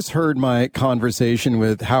 And you just heard my conversation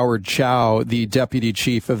with Howard Chow, the Deputy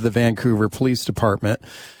Chief of the Vancouver Police Department.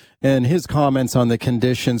 and his comments on the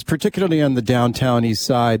conditions, particularly on the Downtown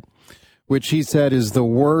Eastside, which he said is the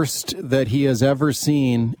worst that he has ever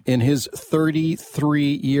seen in his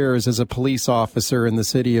 33 years as a police officer in the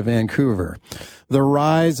city of Vancouver. The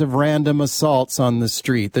rise of random assaults on the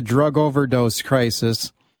street, the drug overdose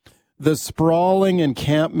crisis, the sprawling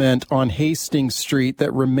encampment on Hastings Street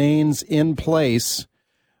that remains in place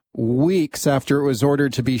weeks after it was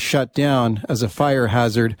ordered to be shut down as a fire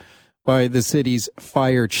hazard by the city's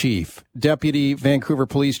fire chief. Deputy Vancouver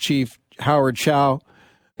Police Chief Howard Chow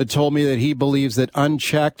told me that he believes that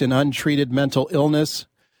unchecked and untreated mental illness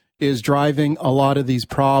is driving a lot of these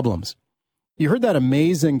problems. You heard that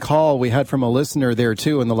amazing call we had from a listener there,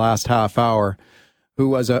 too, in the last half hour, who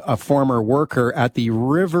was a former worker at the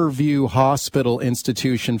Riverview Hospital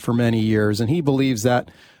institution for many years. And he believes that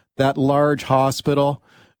that large hospital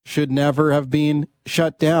should never have been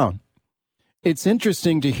shut down. It's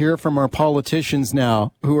interesting to hear from our politicians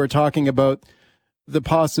now who are talking about the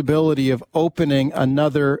possibility of opening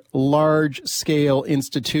another large-scale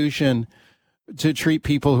institution to treat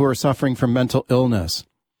people who are suffering from mental illness.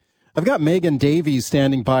 I've got Megan Davies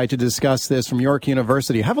standing by to discuss this from York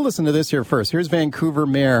University. Have a listen to this here first. Here's Vancouver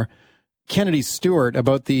Mayor Kennedy Stewart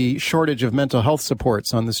about the shortage of mental health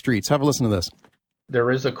supports on the streets. Have a listen to this. There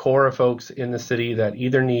is a core of folks in the city that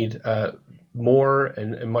either need more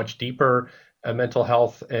and much deeper mental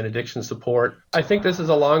health and addiction support. I think this is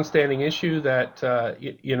a long-standing issue that,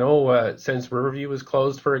 since Riverview was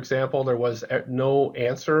closed, for example, there was no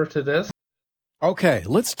answer to this. Okay,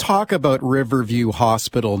 let's talk about Riverview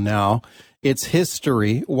Hospital now, its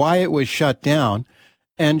history, why it was shut down,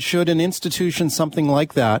 and should an institution something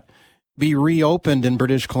like that be reopened in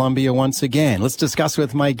British Columbia once again? Let's discuss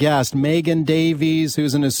with my guest, Megan Davies,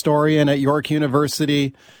 who's an historian at York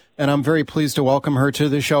University, and I'm very pleased to welcome her to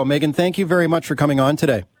the show. Megan, thank you very much for coming on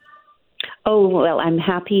today. Oh, well, I'm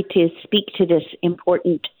happy to speak to this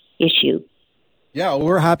important issue. Yeah, well,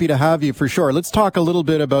 we're happy to have you for sure. Let's talk a little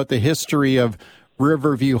bit about the history of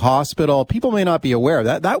Riverview Hospital. People may not be aware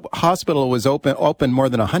that hospital was open more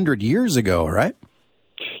than 100 years ago, right?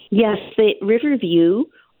 Yes, the Riverview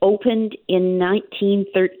opened in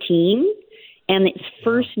 1913, and its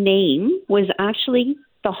first name was actually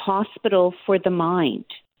the Hospital for the Mind.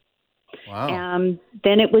 Wow.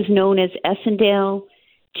 Then it was known as Essendale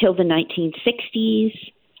till the 1960s.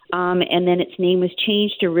 And then its name was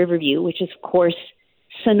changed to Riverview, which is, of course,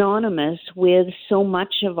 synonymous with so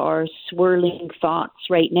much of our swirling thoughts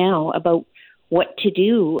right now about what to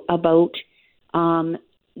do about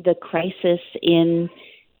the crisis and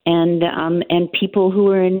people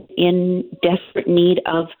who are in desperate need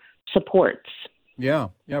of supports. Yeah,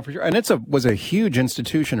 for sure. And was a huge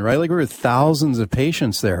institution, right? Like there were thousands of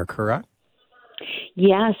patients there, correct?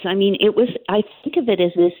 Yes, I mean I think of it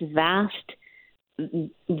as this vast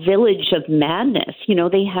village of madness.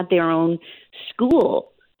 They had their own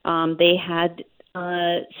school. They had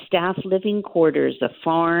staff living quarters, a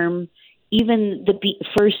farm. Even the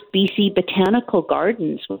first BC Botanical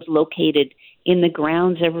Gardens was located in the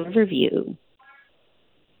grounds of Riverview.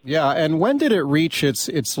 Yeah, and when did it reach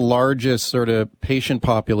its largest sort of patient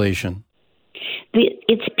population?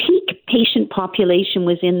 Its peak patient population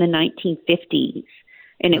was in the 1950s,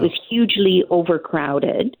 and it was hugely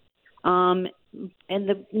overcrowded. And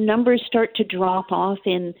the numbers start to drop off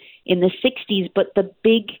in the 60s, but the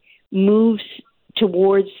big moves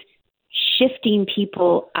towards shifting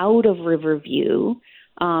people out of Riverview,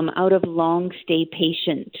 out of long-stay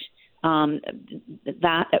patient,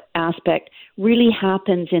 that aspect really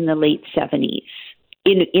happens in the late 70s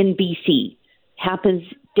in BC. Happens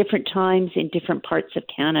different times in different parts of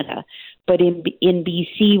Canada. But in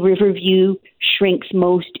BC, Riverview shrinks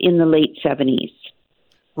most in the late 70s.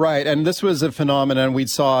 Right, and this was a phenomenon we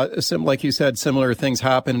saw, like you said, similar things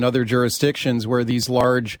happen in other jurisdictions where these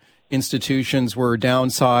large institutions were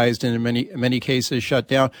downsized and in many cases shut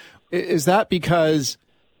down. Is that because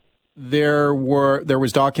there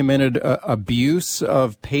was documented abuse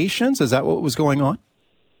of patients? Is that what was going on?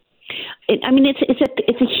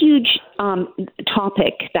 It's a huge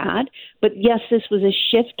topic, but yes, this was a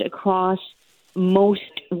shift across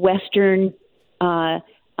most Western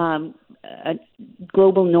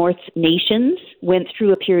global North nations, went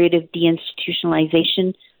through a period of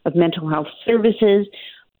deinstitutionalization of mental health services,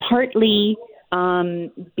 partly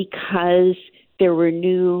because there were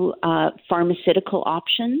new pharmaceutical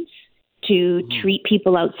options to treat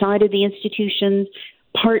people outside of the institutions,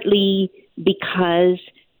 partly because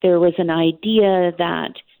there was an idea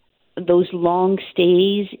that those long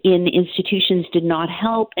stays in institutions did not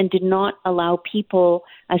help and did not allow people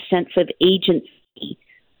a sense of agency.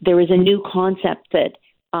 There was a new concept that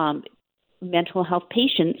mental health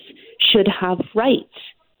patients should have rights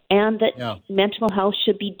and that mental health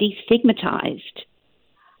should be destigmatized.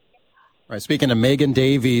 Right. Speaking of Megan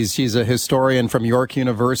Davies, she's a historian from York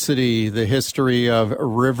University, the history of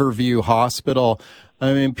Riverview Hospital.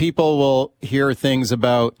 I mean, people will hear things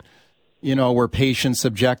about, where patients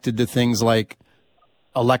subjected to things like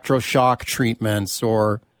electroshock treatments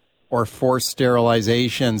or forced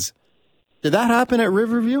sterilizations. Did that happen at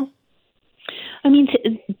Riverview? I mean,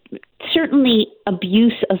 certainly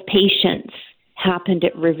abuse of patients happened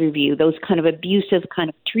at Riverview. Those kind of abusive kind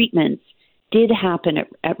of treatments did happen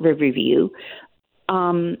at Riverview,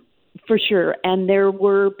 for sure. And there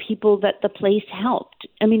were people that the place helped.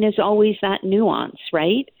 I mean, there's always that nuance,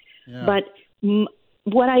 right? Yeah. But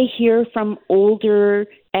what I hear from older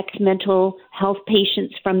ex-mental health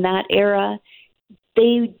patients from that era,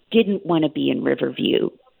 they didn't want to be in Riverview.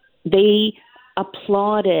 They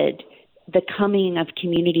applauded the coming of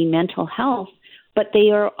community mental health, but they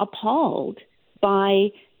are appalled by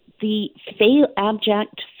the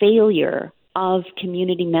abject failure of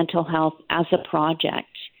community mental health as a project,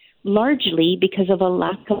 largely because of a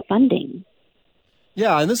lack of funding.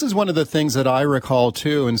 Yeah, and this is one of the things that I recall,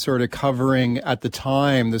 too, and sort of covering at the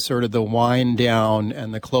time, the sort of the wind down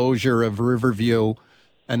and the closure of Riverview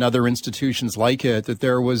and other institutions like it, that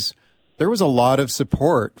there was a lot of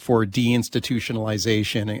support for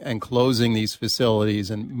deinstitutionalization and closing these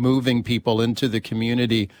facilities and moving people into the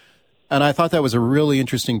community. And I thought that was a really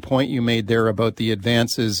interesting point you made there about the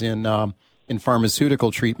advances in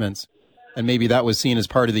pharmaceutical treatments. And maybe that was seen as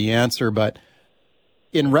part of the answer. But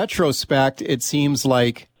in retrospect, it seems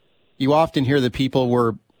like you often hear that people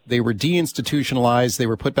were deinstitutionalized, they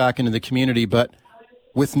were put back into the community, but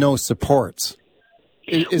with no supports.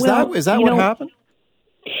 Is that what happened?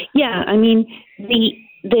 Yeah, I mean,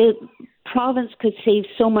 the province could save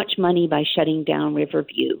so much money by shutting down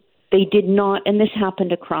Riverview. They did not, and this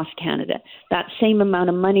happened across Canada. That same amount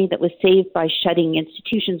of money that was saved by shutting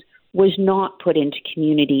institutions was not put into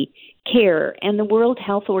community care. And the World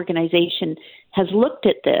Health Organization has looked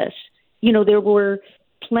at this. There were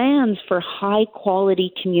plans for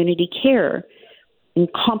high-quality community care and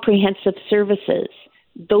comprehensive services.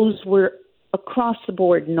 Those were across the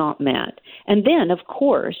board not met. And then, of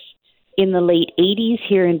course, in the late 80s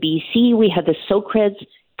here in BC, we had the Socreds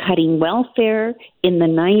cutting welfare. In the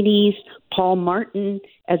 90s, Paul Martin,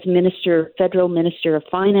 as federal minister of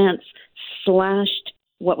finance, slashed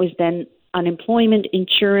what was then unemployment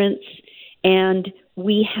insurance. And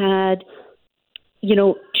we had,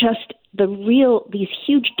 just these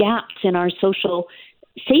huge gaps in our social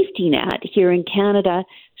safety net here in Canada.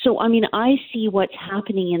 So, I mean, I see what's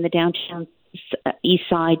happening in the Downtown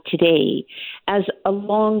Eastside today as a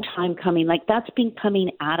long time coming. Like, that's been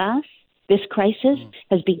coming at us. This crisis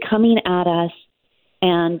has been coming at us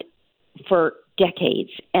and for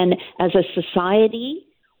decades. And as a society,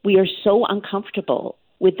 we are so uncomfortable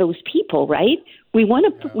with those people, right? We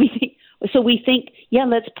think,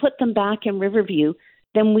 let's put them back in Riverview.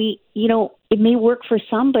 Then it may work for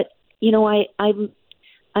some, but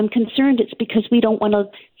I'm concerned it's because we don't want to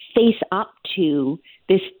face up to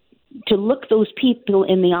this, to look those people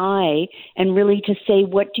in the eye and really to say,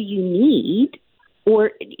 what do you need?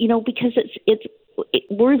 Or, because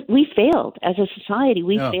we failed as a society.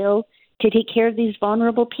 We failed to take care of these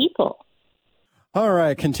vulnerable people. All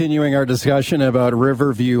right, continuing our discussion about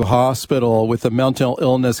Riverview Hospital with the mental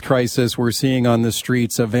illness crisis we're seeing on the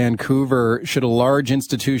streets of Vancouver. Should a large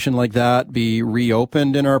institution like that be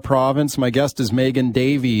reopened in our province? My guest is Megan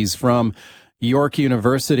Davies from York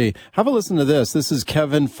University. Have a listen to this. This is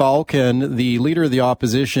Kevin Falcon, the leader of the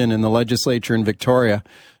opposition in the legislature in Victoria,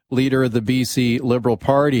 leader of the BC Liberal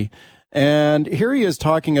Party. And here he is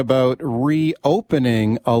talking about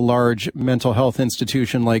reopening a large mental health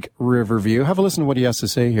institution like Riverview. Have a listen to what he has to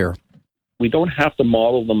say here. We don't have to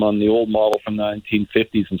model them on the old model from the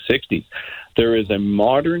 1950s and 60s. There is a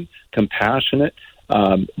modern, compassionate,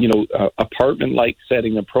 apartment-like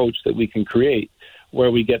setting approach that we can create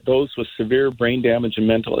where we get those with severe brain damage and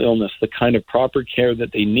mental illness the kind of proper care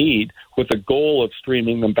that they need with the goal of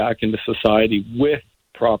streaming them back into society with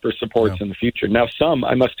proper supports in the future. Now, some,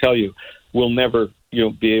 I must tell you, will never,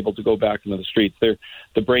 be able to go back into the streets.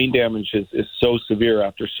 The brain damage is so severe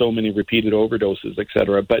after so many repeated overdoses, et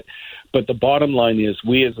cetera. But the bottom line is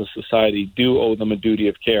we as a society do owe them a duty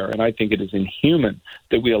of care. And I think it is inhuman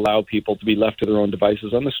that we allow people to be left to their own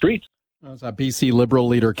devices on the streets. That was BC Liberal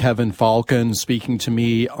leader Kevin Falcon speaking to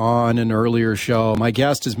me on an earlier show. My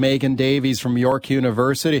guest is Megan Davies from York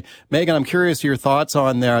University. Megan, I'm curious your thoughts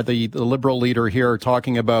on the Liberal leader here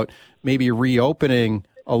talking about maybe reopening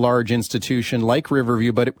a large institution like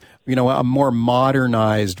Riverview, but, a more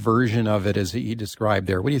modernized version of it, as he described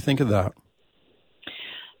there. What do you think of that?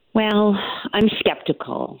 Well, I'm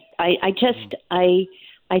skeptical.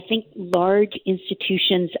 I think large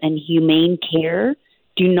institutions and humane care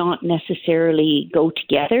do not necessarily go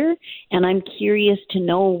together, and I'm curious to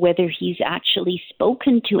know whether he's actually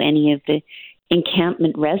spoken to any of the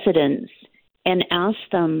encampment residents and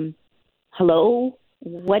asked them, hello,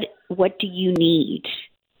 what do you need?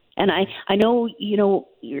 And I know,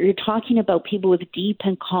 you're talking about people with deep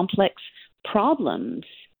and complex problems,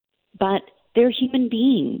 but they're human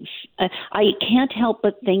beings. I can't help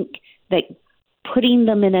but think that putting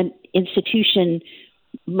them in an institution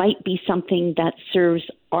might be something that serves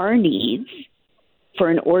our needs for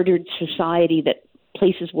an ordered society that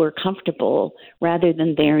places we're comfortable rather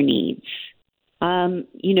than their needs.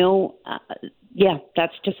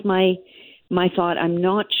 That's just my thought. I'm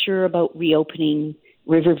not sure about reopening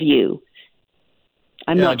Riverview.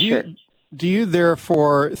 I'm not sure. Do you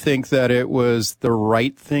therefore think that it was the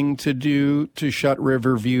right thing to do to shut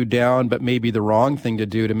Riverview down, but maybe the wrong thing to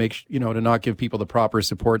do to make, to not give people the proper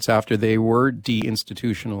supports after they were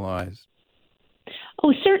deinstitutionalized?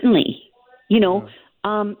 Oh, certainly.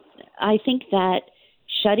 I think that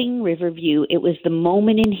shutting Riverview, it was the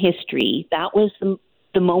moment in history. That was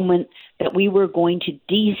the moment that we were going to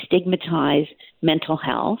destigmatize mental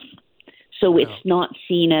health. So it's not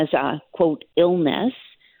seen as a, quote, illness.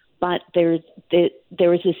 But there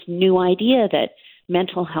was this new idea that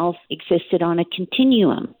mental health existed on a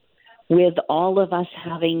continuum, with all of us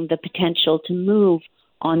having the potential to move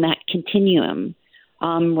on that continuum,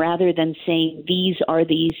 rather than saying these are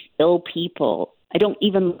these ill people. I don't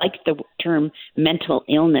even like the term mental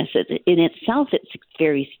illness. In itself, it's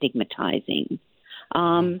very stigmatizing.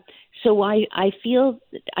 So I feel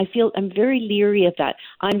I'm very leery of that.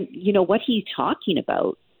 What he's talking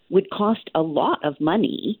about would cost a lot of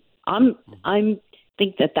money. I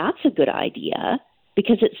think that that's a good idea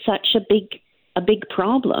because it's such a big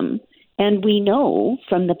problem, and we know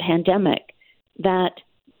from the pandemic that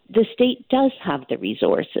the state does have the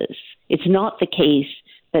resources. It's not the case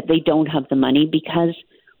that they don't have the money, because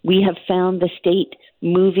we have found the state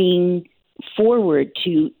moving forward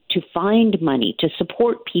to find money to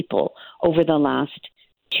support people over the last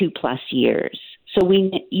 2+ years. So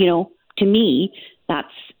to me,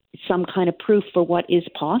 that's some kind of proof for what is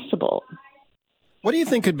possible. What do you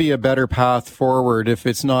think could be a better path forward if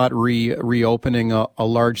it's not reopening a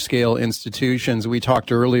large-scale institutions? We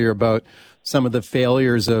talked earlier about some of the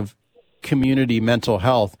failures of community mental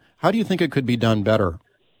health. How do you think it could be done better?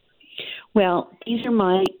 Well, these are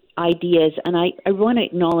my ideas, and I want to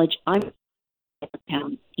acknowledge I'm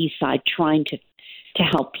Downtown Eastside trying to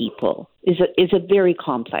help people is a very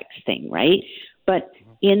complex thing, right? But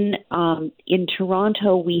in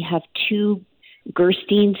Toronto, we have 2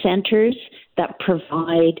 Gerstein centers that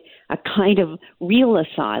provide a kind of real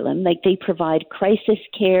asylum. Like, they provide crisis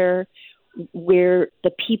care where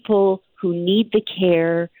the people who need the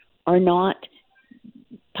care are not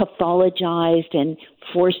pathologized and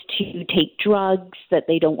forced to take drugs that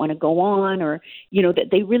they don't want to go on, or, that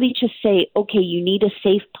they really just say, okay, you need a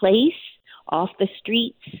safe place off the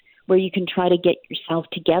streets where you can try to get yourself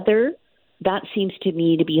together. That seems to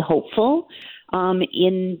me to be hopeful.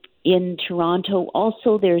 In Toronto,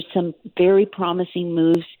 also, there's some very promising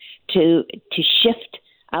moves to shift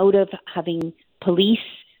out of having police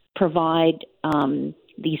provide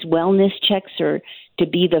these wellness checks or to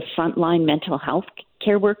be the frontline mental health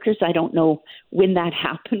care workers. I don't know when that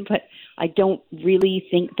happened, but I don't really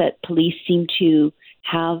think that police seem to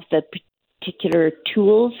have the particular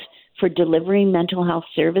tools for delivering mental health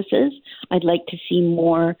services. I'd like to see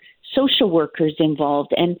more social workers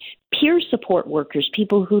involved and peer support workers,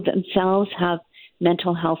 people who themselves have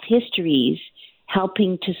mental health histories,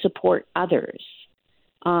 helping to support others.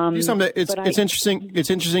 It's interesting. It's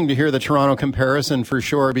interesting to hear the Toronto comparison for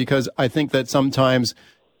sure, because I think that sometimes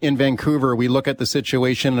in Vancouver we look at the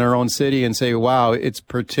situation in our own city and say, "Wow, it's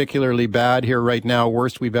particularly bad here right now,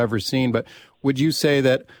 worst we've ever seen." But would you say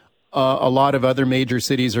that a lot of other major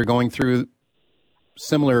cities are going through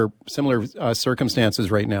similar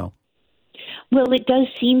circumstances right now? Well, it does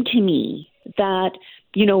seem to me that,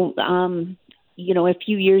 a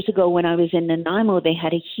few years ago when I was in Nanaimo, they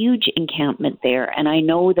had a huge encampment there, and I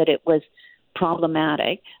know that it was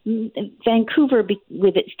problematic. Vancouver,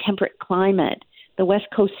 with its temperate climate, the West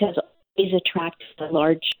Coast has always attracted a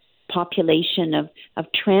large population of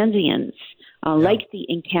transients, like the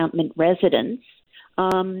encampment residents.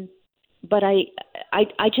 But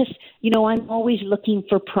I just, I'm always looking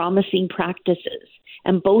for promising practices,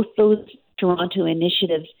 and both those Toronto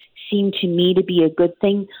initiatives seem to me to be a good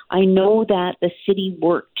thing. I know that the city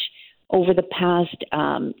worked over the past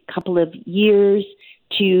couple of years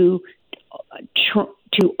to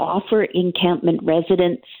offer encampment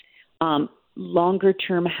residents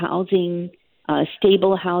longer-term housing,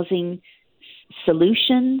 stable housing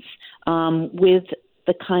solutions with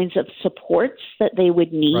the kinds of supports that they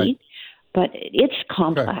would need. Right. But it's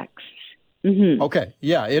complex. Mm-hmm. Okay.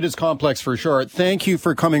 Yeah, it is complex for sure. Thank you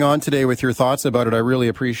for coming on today with your thoughts about it. I really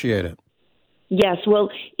appreciate it. Yes, well,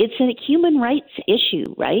 it's a human rights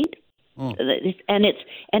issue, right? And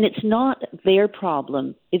it's not their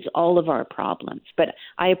problem; it's all of our problems. But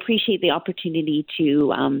I appreciate the opportunity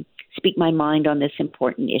to speak my mind on this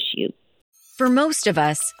important issue. For most of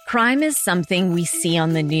us, crime is something we see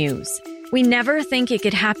on the news. We never think it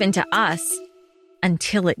could happen to us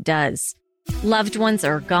until it does. Loved ones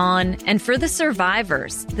are gone, and for the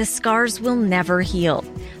survivors, the scars will never heal.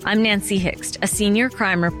 I'm Nancy Hixt, a senior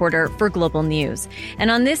crime reporter for Global News. And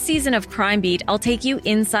on this season of Crime Beat, I'll take you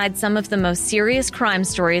inside some of the most serious crime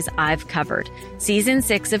stories I've covered. Season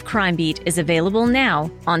 6 of Crime Beat is available now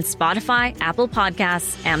on Spotify, Apple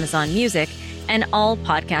Podcasts, Amazon Music, and all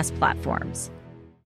podcast platforms.